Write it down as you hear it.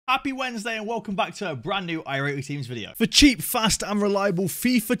Happy Wednesday and welcome back to a brand new I Rate Your Teams video. For cheap, fast and reliable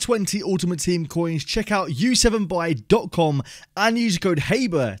FIFA 20 Ultimate Team coins, check out u7buy.com and use code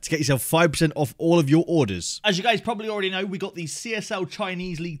HABER to get yourself 5% off all of your orders. As you guys probably already know, we got the CSL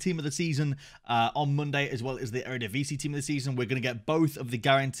Chinese League Team of the Season on Monday, as well as the Eredivisie Team of the Season. We're going to get both of the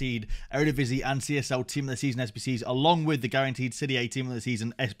guaranteed Eredivisie and CSL Team of the Season SBCs, along with the guaranteed Serie A Team of the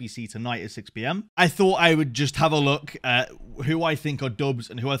Season SBC tonight at 6 PM. I thought I would just have a look at who I think are dubs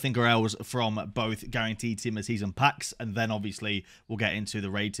and who I think are L's from both guaranteed Team of the Season packs, and then obviously we'll get into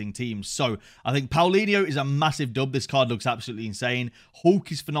the rating teams. So I think Paulinho is a massive dub. This card looks absolutely insane.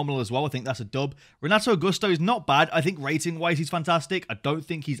 Hulk is phenomenal as well. I think that's a dub. Renato Augusto is not bad. I think rating wise he's fantastic. I don't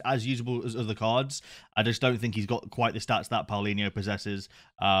think he's as usable as other cards. I just don't think he's got quite the stats that Paulinho possesses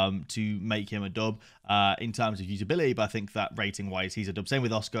to make him a dub in terms of usability, but I think that rating wise he's a dub. Same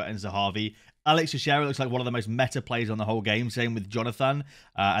with Oscar and Zahavi. Alex Itshaber looks like one of the most meta plays on the whole game. Same with Jonathan.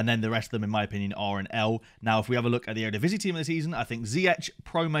 And then the rest of them, in my opinion, are an L. Now, if we have a look at the Eredivisie Team of the Season, I think Ziyech,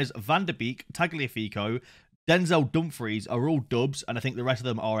 Promes, Van der Beek, Tagliafico, Denzel Dumfries are all dubs, and I think the rest of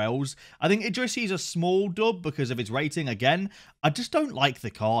them are L's. I think Idrissi is a small dub because of its rating. Again, I just don't like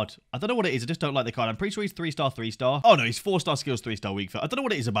the card. I don't know what it is. I just don't like the card. I'm pretty sure he's 3-star, 3-star. Oh, no, he's 4-star skills, 3-star weak foot. I don't know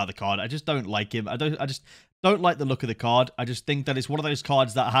what it is about the card. I just don't like him. I just don't like the look of the card. I just think that it's one of those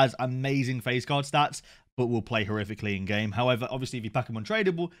cards that has amazing face card stats, but will play horrifically in game. However, obviously, if you pack him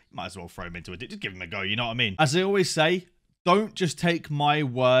untradeable, you might as well throw him into it. Just give him a go, you know what I mean? As I always say, don't just take my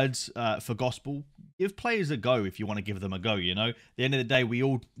words for gospel. Give players a go if you want to give them a go, you know? At the end of the day, we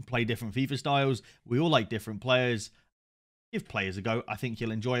all play different FIFA styles. We all like different players. Give players a go. I think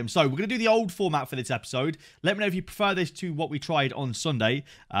you'll enjoy them. So we're going to do the old format for this episode. Let me know if you prefer this to what we tried on Sunday,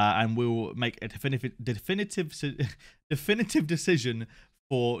 and we'll make a definitive decision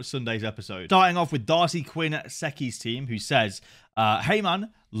for Sunday's episode. Starting off with Darcy Quinn Seki's team, who says, hey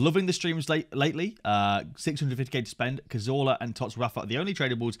man, loving the streams lately. 650k to spend. Cazorla and Tots Rafa are the only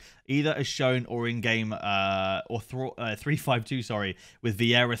tradables, either as shown or in game, or 352, sorry, with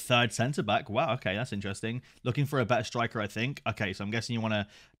Vieira third centre back. Wow, okay, that's interesting. Looking for a better striker, I think. Okay, so I'm guessing you want to,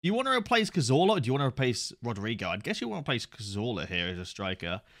 do you want to replace Cazorla or do you want to replace Rodrigo? I'd guess you want to replace Cazorla here as a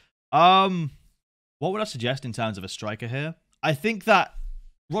striker. What would I suggest in terms of a striker here? I think that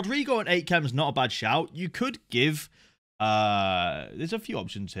Rodrigo at 8 is not a bad shout. You could give, there's a few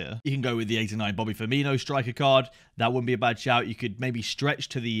options here. You can go with the 89 Bobby Firmino striker card. That wouldn't be a bad shout. You could maybe stretch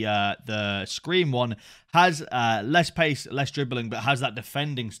to the Scream one. Has less pace, less dribbling, but has that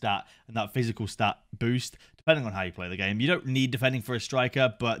defending stat and that physical stat boost, depending on how you play the game. You don't need defending for a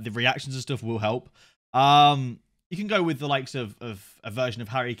striker, but the reactions and stuff will help. You can go with the likes of a version of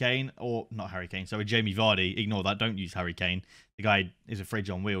Harry Kane, or not Harry Kane, sorry, Jamie Vardy. Ignore that. Don't use Harry Kane. The guy is a fridge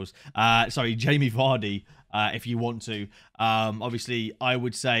on wheels. Sorry, Jamie Vardy, if you want to. Obviously, I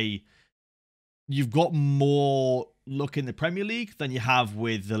would say you've got more look in the Premier League than you have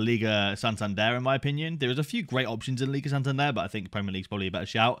with the Liga Santander, in my opinion. There's a few great options in Liga Santander, but I think Premier League's probably a better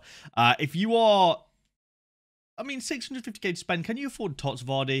shout. If you are, I mean, 650k to spend. Can you afford Tots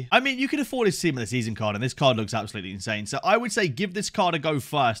Vardy? I mean, you can afford his Team of the Season card, and this card looks absolutely insane. So I would say give this card a go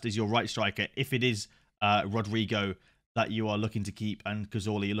first as your right striker, if it is Rodrigo that you are looking to keep and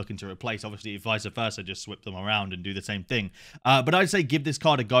Cazorla you're looking to replace. Obviously, vice versa, just swap them around and do the same thing. But I'd say give this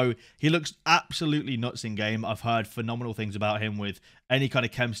card a go. He looks absolutely nuts in game. I've heard phenomenal things about him with any kind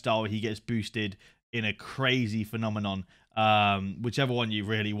of chem style. He gets boosted in a crazy phenomenon. Whichever one you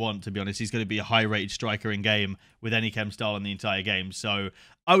really want, to be honest. He's going to be a high-rated striker in game with any chem style in the entire game. So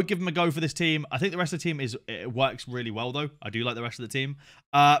I would give him a go for this team. I think the rest of the team it works really well, though. I do like the rest of the team.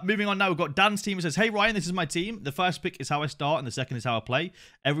 Moving on now, we've got Dan's team. It says, hey, Ryan, this is my team. The first pick is how I start, and the second is how I play.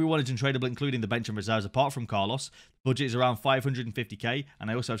 Everyone is untradeable, including the bench and reserves, apart from Carlos. Budget is around 550k, and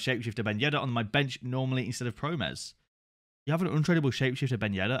I also have Shapeshifter Ben Yedder on my bench normally instead of Promes. You have an untradeable Shapeshifter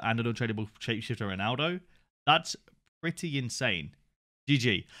Ben Yedder and an untradeable Shapeshifter Ronaldo? That's pretty insane.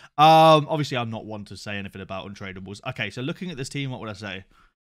 GG. Obviously, I'm not one to say anything about untradables. Okay, so looking at this team, what would I say?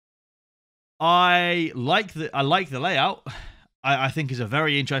 I like the layout. I think it's a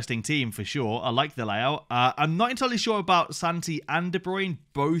very interesting team for sure. I like the layout. I'm not entirely sure about Santi and De Bruyne,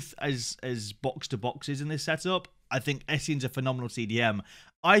 both as box-to-boxes in this setup. I think Essien's a phenomenal CDM.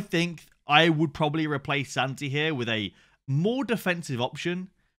 I think I would probably replace Santi here with a more defensive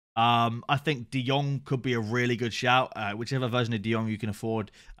option. I think De Jong could be a really good shout, whichever version of De Jong you can afford.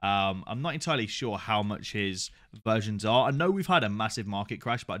 I'm not entirely sure how much his versions are. I know we've had a massive market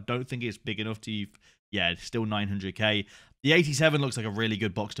crash, but I don't think it's big enough to, yeah, it's still 900k. The 87 looks like a really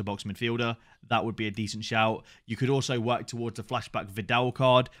good box-to-box midfielder. That would be a decent shout. You could also work towards the Flashback Vidal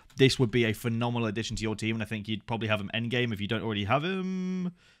card. This would be a phenomenal addition to your team, and I think you'd probably have him endgame if you don't already have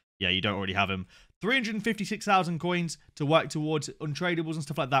him. yeah, you don't already have him. 356,000 coins to work towards untradables and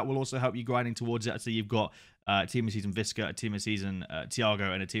stuff like that will also help you grinding towards it. So you've got Team of Season Visca, a Team of Season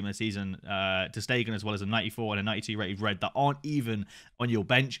Thiago, and a Team of Season Ter Stegen, as well as a 94 and a 92 rated red that aren't even on your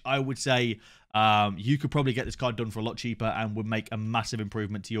bench. I would say you could probably get this card done for a lot cheaper and would make a massive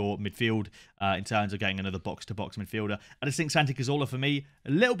improvement to your midfield in terms of getting another box-to-box midfielder. I just think Santi Cazorla, for me, a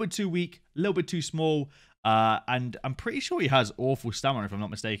little bit too weak, a little bit too small. And I'm pretty sure he has awful stamina, if I'm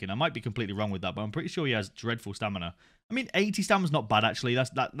not mistaken. I might be completely wrong with that, but I'm pretty sure he has dreadful stamina. I mean, 80 stamina's not bad, actually.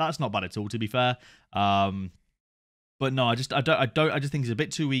 That's not bad at all, to be fair. But no, I just think he's a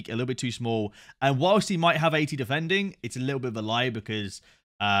bit too weak, a little bit too small. And whilst he might have 80 defending, it's a little bit of a lie because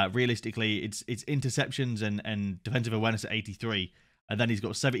realistically, it's interceptions and defensive awareness at 83, and then he's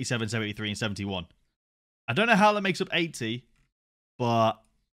got 77, 73, and 71. I don't know how that makes up 80, but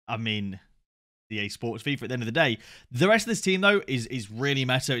I mean, EA Sports FIFA at the end of the day. The rest of this team, though, is really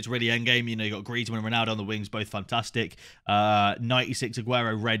meta. It's really endgame. You know, you got Griezmann and Ronaldo on the wings, both fantastic. 96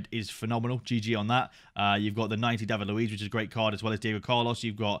 Aguero red is phenomenal. GG on that. You've got the 90 David Luiz, which is a great card, as well as Diego Carlos.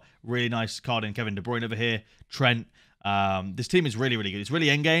 You've got really nice card in Kevin De Bruyne over here. Trent. This team is really, really good. It's really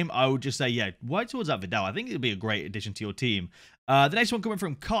endgame. I would just say, yeah, work towards that Vidal. I think it'll be a great addition to your team. The next one coming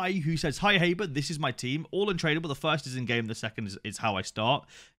from Kai, who says, "Hi, Haber. This is my team. All untradeable. The first is in-game. The second is how I start."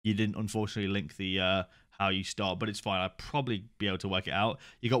 You didn't, unfortunately, link the how you start, but it's fine. I'll probably be able to work it out.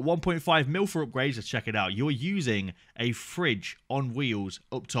 You got 1.5 mil for upgrades. Let's check it out. You're using a fridge on wheels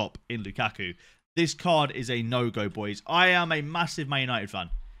up top in Lukaku. This card is a no-go, boys. I am a massive Man United fan.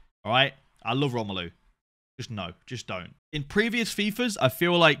 All right? I love Romelu. Just don't. In previous FIFAs, I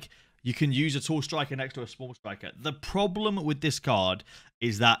feel like you can use a tall striker next to a small striker. The problem with this card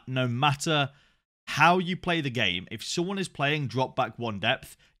is that no matter how you play the game, if someone is playing drop back one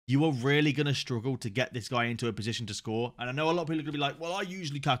depth, you are really going to struggle to get this guy into a position to score. And I know a lot of people are going to be like, well, I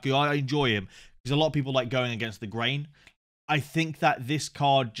use Lukaku. I enjoy him. Because a lot of people like going against the grain. I think that this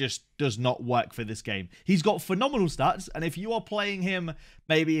card just does not work for this game. He's got phenomenal stats, and if you are playing him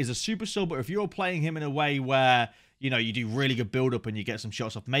maybe as a super sub, or if you're playing him in a way where, you know, you do really good build-up and you get some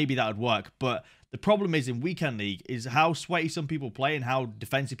shots off, maybe that would work. But the problem is in Weekend League is how sweaty some people play and how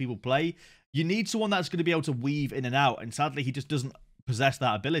defensive people play. You need someone that's going to be able to weave in and out, and sadly, he just doesn't possess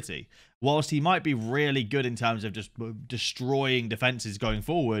that ability. Whilst he might be really good in terms of just destroying defenses going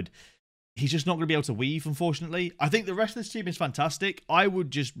forward, he's just not going to be able to weave, unfortunately. I think the rest of this team is fantastic. I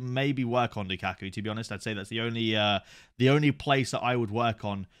would just maybe work on Lukaku, to be honest. I'd say that's the only place that I would work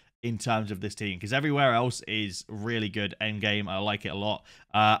on in terms of this team, because everywhere else is really good endgame. I like it a lot.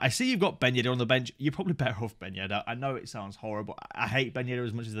 I see you've got Ben Yedder on the bench. You're probably better off Ben Yedder. I know it sounds horrible. I hate Ben Yedder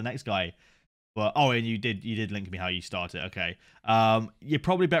as much as the next guy. But, oh, and you did link me how you start it. Okay. You're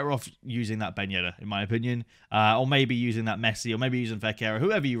probably better off using that Ben Yedder, in my opinion. Or maybe using that Messi, or maybe using Fekera,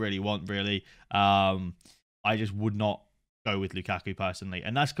 whoever you really want, really. I just would not go with Lukaku, personally.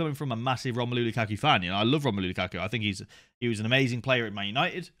 And that's coming from a massive Romelu Lukaku fan. You know, I love Romelu Lukaku. I think he was an amazing player at Man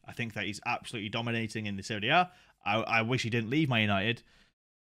United. I think that he's absolutely dominating in the Serie A. I wish he didn't leave Man United.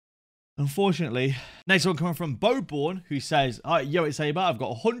 Unfortunately. Next one coming from Boborn, who says, "Hi, yo, it's Itshaber. I've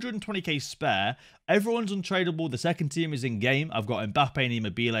got 120k spare. Everyone's untradeable. The second team is in game. I've got Mbappe and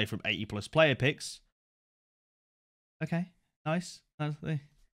Immobile from 80+ player picks." Okay, nice.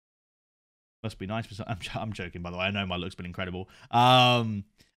 Must be nice. I'm joking, by the way. I know my look's been incredible. I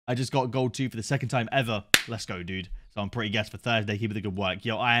just got gold 2 for the second time ever. Let's go, dude. So I'm pretty gassed for Thursday. Keep up the good work.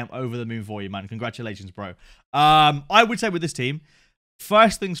 Yo, I am over the moon for you, man. Congratulations, bro. I would say with this team,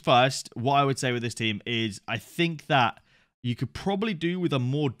 first things first, what I would say with this team is I think that you could probably do with a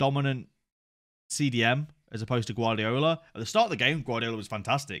more dominant CDM as opposed to Guardiola. At the start of the game, Guardiola was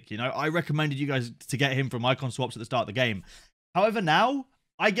fantastic. You know, I recommended you guys to get him from icon swaps at the start of the game. However, now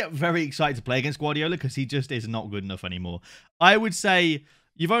I get very excited to play against Guardiola because he just is not good enough anymore. I would say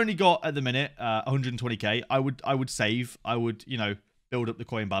you've only got at the minute 120k. I would save. I would, you know, build up the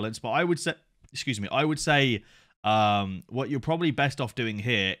coin balance. But I would say, I would say what you're probably best off doing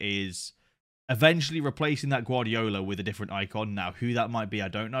here is eventually replacing that Guardiola with a different icon. Now, who that might be, I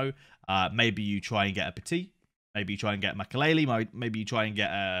don't know. Maybe you try and get a Petit. Maybe you try and get Makaleli. Maybe you try and get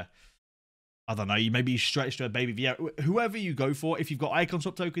a... I don't know. Maybe you stretch to a Baby Vieira. Whoever you go for. If you've got icon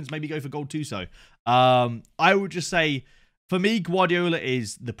swap tokens, maybe go for gold too. So I would just say, for me, Guardiola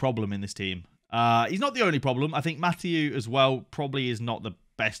is the problem in this team. He's not the only problem. I think Matthew as well probably is not the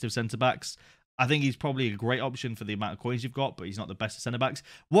best of centre-backs. I think he's probably a great option for the amount of coins you've got, but he's not the best of centre-backs.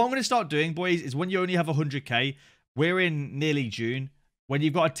 What I'm going to start doing, boys, is when you only have 100k, we're in nearly June. When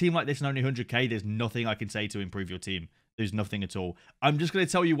you've got a team like this and only 100k, there's nothing I can say to improve your team. There's nothing at all. I'm just going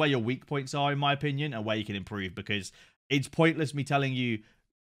to tell you where your weak points are, in my opinion, and where you can improve, because it's pointless me telling you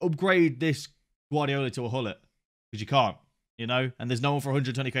upgrade this Guardiola to a Hullet because you can't, you know, and there's no one for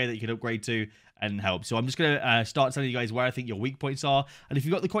 120k that you can upgrade to and help. So I'm just going to start telling you guys where I think your weak points are. And if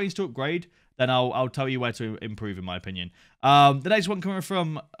you've got the coins to upgrade, then I'll tell you where to improve, in my opinion. The next one coming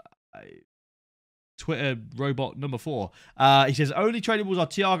from Twitter robot number 4. He says, only tradables are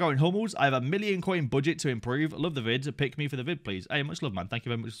Thiago and Hummels. I have a 1 million coin budget to improve. Love the vids. Pick me for the vid, please. Hey, much love, man. Thank you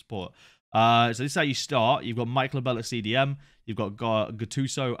very much for support. So this is how you start. You've got Michael Bell at CDM. You've got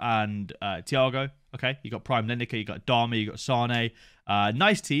Gattuso and Thiago. Okay. You've got Prime Lineker. You've got Dharma. You've got Sane.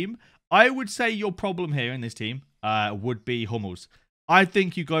 Nice team. I would say your problem here in this team would be Hummels. I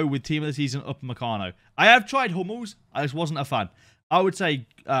think you go with team of the season Upamecano. I have tried Hummels. I just wasn't a fan. I would say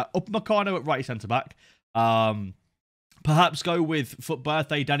Upamecano at right centre-back. Perhaps go with Foot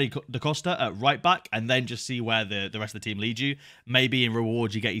Birthday Danny Da Costa at right back, and then just see where the rest of the team leads you. Maybe in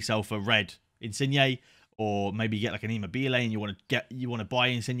rewards you get yourself a red Insigne, or maybe you get like an Immobile and you want to buy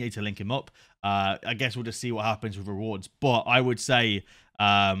Insigne to link him up. I guess we'll just see what happens with rewards. But I would say,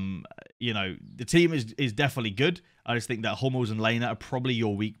 you know, the team is definitely good. I just think that Hummels and Lena are probably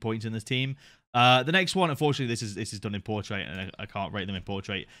your weak points in this team. The next one, unfortunately, this is done in portrait, and I can't rate them in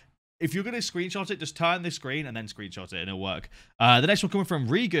portrait. If you're going to screenshot it, just turn this screen and then screenshot it, and it'll work. The next one coming from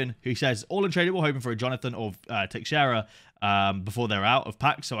Regan, who says, all untradeable, hoping for a Jonathan or Itshaber before they're out of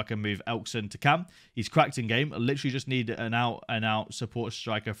packs, so I can move Elkson to Cam. He's cracked in game. I literally just need an out support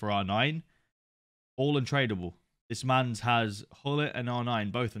striker for R9. All untradeable. This man's has Hullet and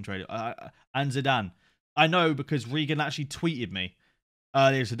R9, both untradeable. And Zidane. I know, because Regan actually tweeted me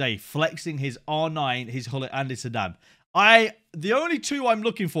earlier today, flexing his R9, his Hullet, and his Zidane. The only two I'm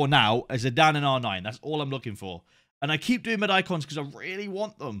looking for now is Zidane and R9. That's all I'm looking for. And I keep doing mid icons because I really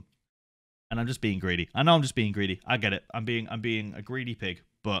want them. And I'm just being greedy. I know I'm just being greedy. I get it. I'm being a greedy pig.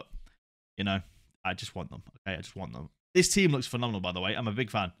 But, you know, I just want them. Okay, I just want them. This team looks phenomenal, by the way. I'm a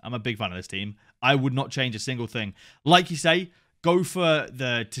big fan. I'm a big fan of this team. I would not change a single thing. Like you say, go for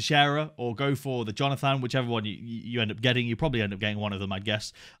the Teixeira or go for the Jonathan, whichever one you end up getting. You probably end up getting one of them, I'd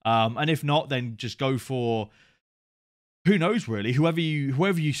guess. And if not, then just go for, who knows, really, whoever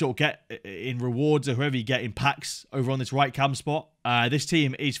you sort of get in rewards or whoever you get in packs over on this right cam spot. This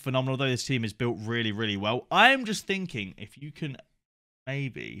team is phenomenal, though. This team is built really, really well. I am just thinking if you can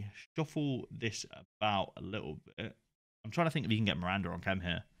maybe shuffle this about a little bit. I'm trying to think if you can get Miranda on cam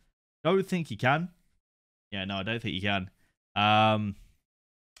here. Don't think you can. Yeah, no, I don't think you can.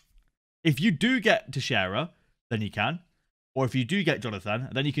 If you do get Teixeira, then you can. Or if you do get Jonathan,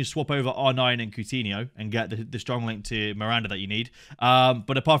 then you can swap over R9 and Coutinho and get the strong link to Miranda that you need.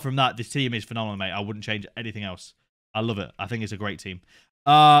 But apart from that, this team is phenomenal, mate. I wouldn't change anything else. I love it. I think it's a great team.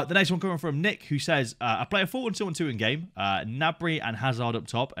 The next one coming from Nick, who says, I play a 4-1-2-1-2 in game. Nabry and Hazard up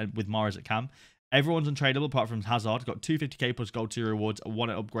top, and with Mahrez at cam. Everyone's untradeable apart from Hazard. Got 250k plus gold 2 rewards. Want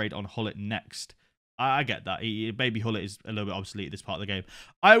to upgrade on Hullet next. I get that. Baby Hullet is a little bit obsolete at this part of the game.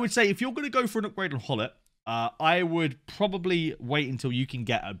 I would say if you're going to go for an upgrade on Hullet, I would probably wait until you can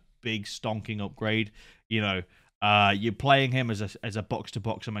get a big stonking upgrade. You know, you're playing him as a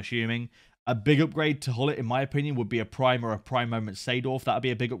box-to-box, I'm assuming. A big upgrade to Hullet, in my opinion, would be a prime or a prime moment Seedorf. That would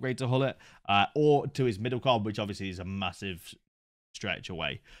be a big upgrade to Hullet. Or to his middle card, which obviously is a massive stretch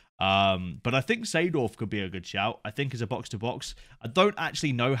away. But I think Seedorf could be a good shout. I think as a box-to-box. I don't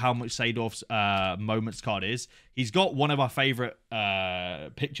actually know how much Seedorf's moments card is. He's got one of our favourite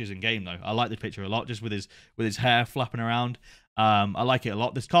pictures in game, though. I like the picture a lot, just with his hair flapping around. I like it a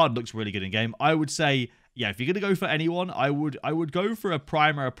lot. This card looks really good in game. I would say, yeah, if you're going to go for anyone, I would go for a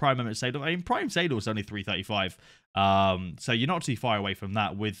prime or a prime moment Seedorf. I mean, prime Seedorf's only 335. So you're not too far away from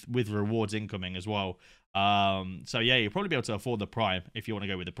that with rewards incoming as well. So yeah, you'll probably be able to afford the prime if you want to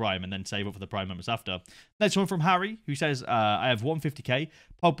go with the prime and then save up for the prime moments after. Next one from Harry, who says, I have 150k.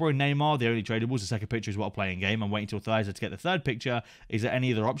 Pogba and Neymar, the only tradables. The second picture is what I play in game. I'm waiting till Thursday to get the third picture. Is there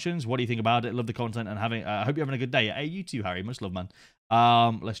any other options? What do you think about it? Love the content and I hope you're having a good day. Hey, you too, Harry. Much love, man.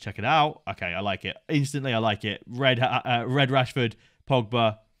 Let's check it out. Okay, I like it. Instantly, I like it. Red Rashford,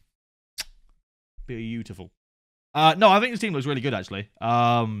 Pogba. Beautiful. No, I think this team looks really good, actually.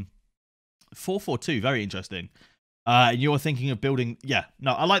 4-4-2, very interesting. And you're thinking of building... Yeah,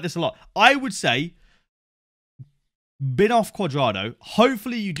 no, I like this a lot. I would say, bin off Cuadrado.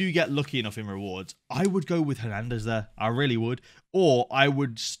 Hopefully you do get lucky enough in rewards. I would go with Hernandez there. I really would. Or I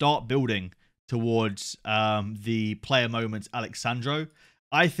would start building towards the player moments Alexandro.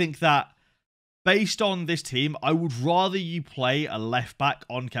 I think that based on this team, I would rather you play a left back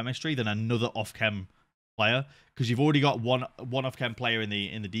on chemistry than another off-chem player, because you've already got one off-chem player in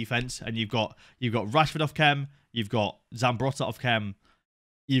the defense, and you've got Rashford off-chem, you've got Zambrotta off-chem,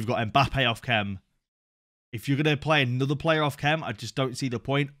 you've got Mbappe off-chem. if you're going to play another player off chem, I just don't see the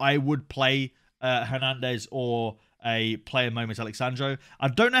point. I would play Hernandez or a player moments Alexandro. I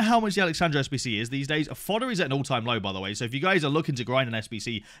don't know how much the Alexandro SBC is these days. Fodder is at an all-time low, by the way. So if you guys are looking to grind an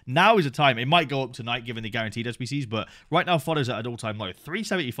SBC, now is the time. It might go up tonight given the guaranteed SBCs, but right now Fodder's at an all-time low.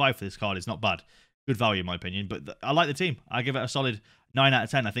 375 for this card is not bad. Good value in my opinion, but I like the team. I give it a solid 9 out of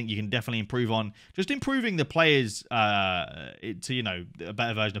 10. I think you can definitely improve on just improving the players to, you know, a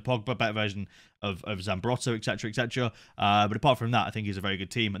better version of Pogba, a better version of Zambrotta, etc., etc. But apart from that, I think he's a very good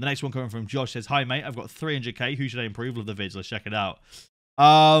team. And the next one coming from Josh says, "Hi, mate. I've got 300k. Who should I improve? Love the vids. Let's check it out."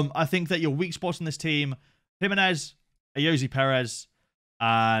 I think that your weak spots in this team, Jimenez, Ayoze Perez,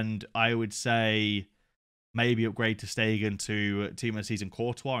 and I would say maybe upgrade to Stegen to team of the season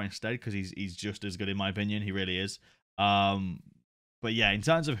Courtois instead, because he's just as good in my opinion. He really is. But yeah, in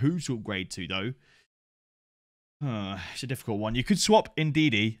terms of who to upgrade to, though, it's a difficult one. You could swap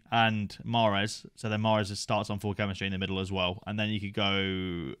Ndidi and Mahrez, so then Mahrez starts on full chemistry in the middle as well. And then you could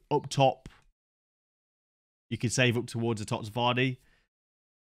go up top. You could save up towards the Tots Vardy.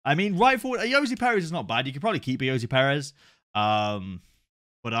 I mean, right forward, Ayoze Perez is not bad. You could probably keep Ayoze Perez.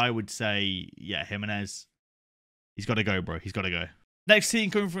 But I would say, yeah, Jimenez. He's got to go, bro. He's got to go. Next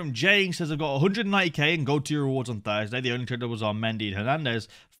team coming from Jane says, "I've got 190k and gold tier rewards on Thursday. The only tradables are Mendy and Hernandez.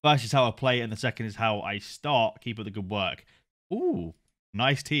 First is how I play, and the second is how I start. Keep up the good work." Ooh,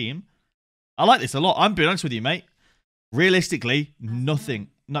 nice team. I like this a lot. I'm being honest with you, mate. Realistically,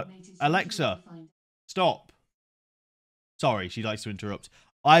 nothing. No, Alexa, stop. Sorry, she likes to interrupt.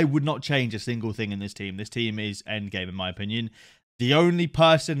 I would not change a single thing in this team. This team is endgame, in my opinion. The only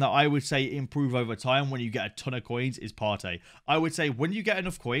person that I would say improve over time when you get a ton of coins is Partey. I would say when you get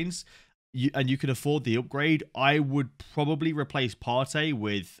enough coins and you can afford the upgrade, I would probably replace Partey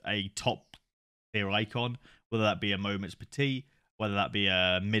with a top tier icon, whether that be a Moments Petit, whether that be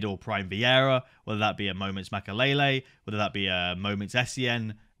a middle prime Vieira, whether that be a Moments Makalele, whether that be a Moments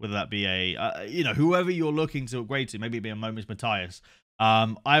Essien, whether that be a, you know, whoever you're looking to upgrade to, maybe it'd be a Moments Matthias.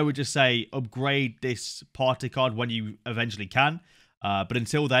 I would just say upgrade this Partey card when you eventually can. But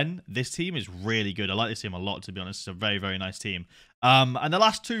until then, this team is really good. I like this team a lot, to be honest. It's a very, very nice team. And the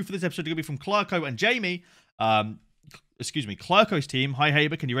last two for this episode are going to be from Clarko and Jamie. Excuse me, Clarko's team. "Hi,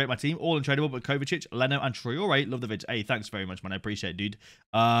 Haber. Can you rate my team? All untradeable, but Kovacic, Leno, and Traore. Love the vids." Hey, thanks very much, man. I appreciate it, dude.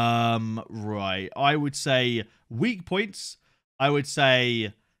 Right. I would say weak points. I would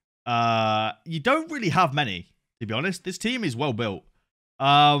say you don't really have many, to be honest. This team is well built.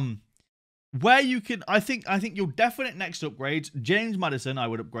 Where you can, I think your definite next upgrades, James Maddison, I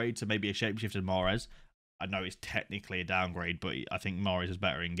would upgrade to maybe a shapeshifted Mahrez. I know it's technically a downgrade, but I think Mahrez is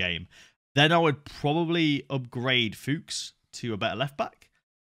better in game. Then I would probably upgrade Fuchs to a better left back.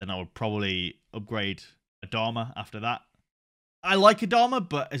 Then I would probably upgrade Adama after that. I like Adama,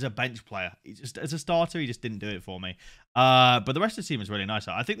 but as a bench player, as a starter, he just didn't do it for me. But the rest of the team is really nice.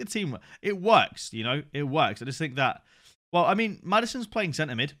 I think the team, it works, you know, it works. I just think that, well, I mean, Maddison's playing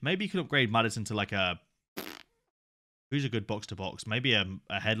centre mid. Maybe you could upgrade Maddison to like a, who's a good box to box? Maybe a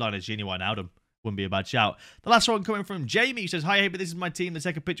headliner Gini Wijnaldum. Wouldn't be a bad shout. The last one coming from Jamie, who says, "Hi, but this is my team. The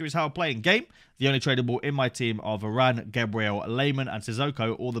second picture is how I play in game. The only tradable in my team are Varane, Gabriel, Lehman, and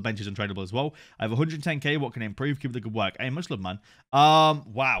Sissoko. All the benches untradeable as well. I have 110k. What can I improve? Keep the good work." Hey, much love, man.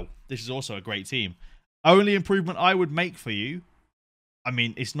 Wow. This is also a great team. Only improvement I would make for you, I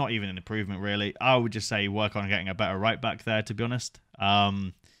mean, it's not even an improvement, really. I would just say work on getting a better right back there, to be honest.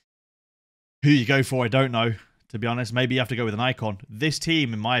 Who you go for, I don't know, to be honest. Maybe you have to go with an icon. This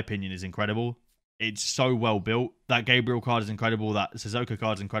team, in my opinion, is incredible. It's so well built. That Gabriel card is incredible. That Sissoko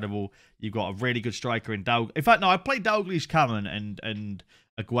card is incredible. You've got a really good striker in Dalglish. In fact, no, I played Dalglish, Cameron, and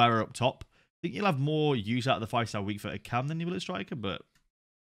Aguero up top. I think you'll have more use out of the 5-star weak-footed Cam than you will at striker, but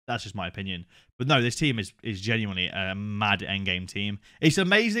that's just my opinion. But no, this team is genuinely a mad endgame team. It's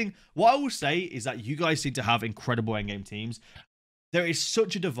amazing. What I will say is that you guys seem to have incredible endgame teams. There is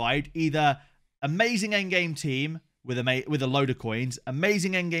such a divide. Either amazing endgame team with a load of coins,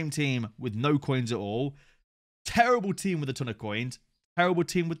 amazing endgame team with no coins at all, terrible team with a ton of coins, terrible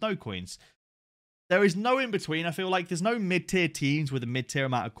team with no coins. There is no in between. I feel like there's no mid-tier teams with a mid-tier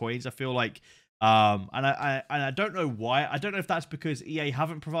amount of coins. I feel like, and I don't know why. I don't know if that's because EA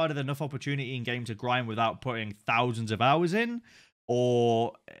haven't provided enough opportunity in game to grind without putting thousands of hours in,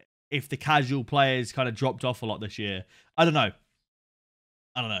 or if the casual players kind of dropped off a lot this year. I don't know.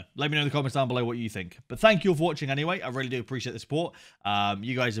 Let me know in the comments down below what you think. But thank you all for watching anyway. I really do appreciate the support.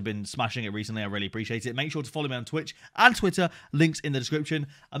 You guys have been smashing it recently. I really appreciate it. Make sure to follow me on Twitch and Twitter. Links in the description.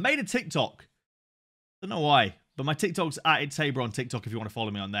 I made a TikTok. Don't know why, but my TikTok's at Itshaber on TikTok if you want to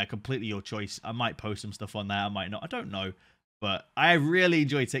follow me on there. Completely your choice. I might post some stuff on there. I might not. I don't know. But I really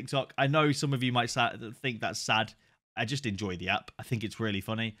enjoy TikTok. I know some of you might think that's sad. I just enjoy the app. I think it's really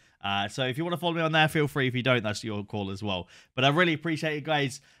funny. So if you want to follow me on there, feel free. If you don't, that's your call as well. But I really appreciate it,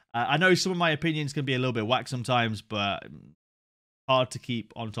 guys. I know some of my opinions can be a little bit whack sometimes, but hard to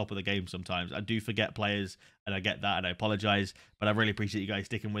keep on top of the game sometimes. I do forget players, and I get that, and I apologize. But I really appreciate you guys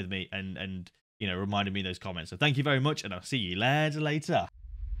sticking with me and you know, reminding me in those comments. So thank you very much, and I'll see you later.